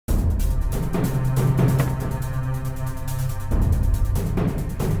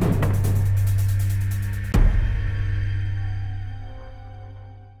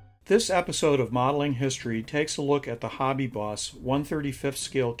This episode of Modeling History takes a look at the Hobby Boss 1/35th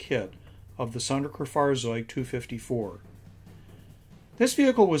scale kit of the Saurer Sd.Kfz.254. This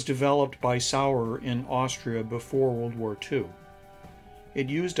vehicle was developed by Saurer in Austria before World War II. It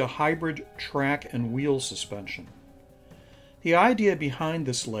used a hybrid track and wheel suspension. The idea behind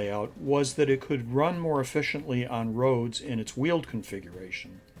this layout was that it could run more efficiently on roads in its wheeled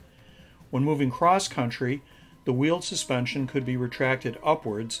configuration. When moving cross-country, the wheeled suspension could be retracted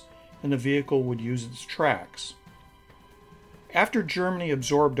upwards and the vehicle would use its tracks. After Germany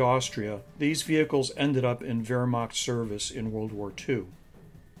absorbed Austria, these vehicles ended up in Wehrmacht service in World War II.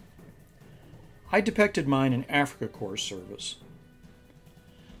 I depicted mine in Afrika Korps service.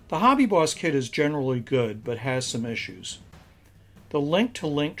 The Hobby Boss kit is generally good but has some issues. The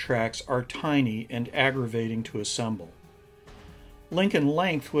link-to-link tracks are tiny and aggravating to assemble. Link and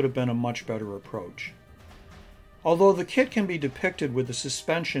length would have been a much better approach. Although the kit can be depicted with the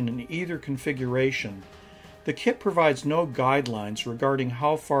suspension in either configuration, the kit provides no guidelines regarding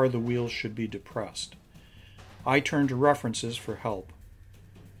how far the wheels should be depressed. I turned to references for help.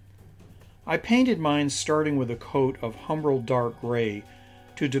 I painted mine starting with a coat of Humbrol dark gray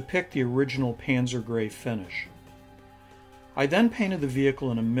to depict the original Panzer gray finish. I then painted the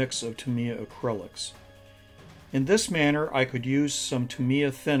vehicle in a mix of Tamiya acrylics. In this manner, I could use some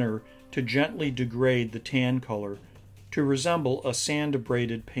Tamiya thinner to gently degrade the tan color to resemble a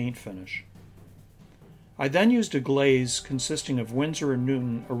sand-abraded paint finish. I then used a glaze consisting of Winsor &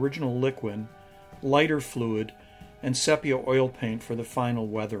 Newton original liquid, lighter fluid, and sepia oil paint for the final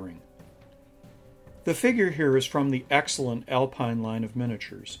weathering. The figure here is from the excellent Alpine line of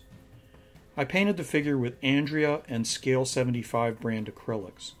miniatures. I painted the figure with Andrea and Scale 75 brand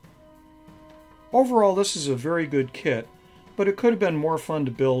acrylics. Overall, this is a very good kit, but it could have been more fun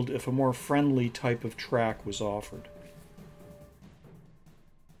to build if a more friendly type of track was offered.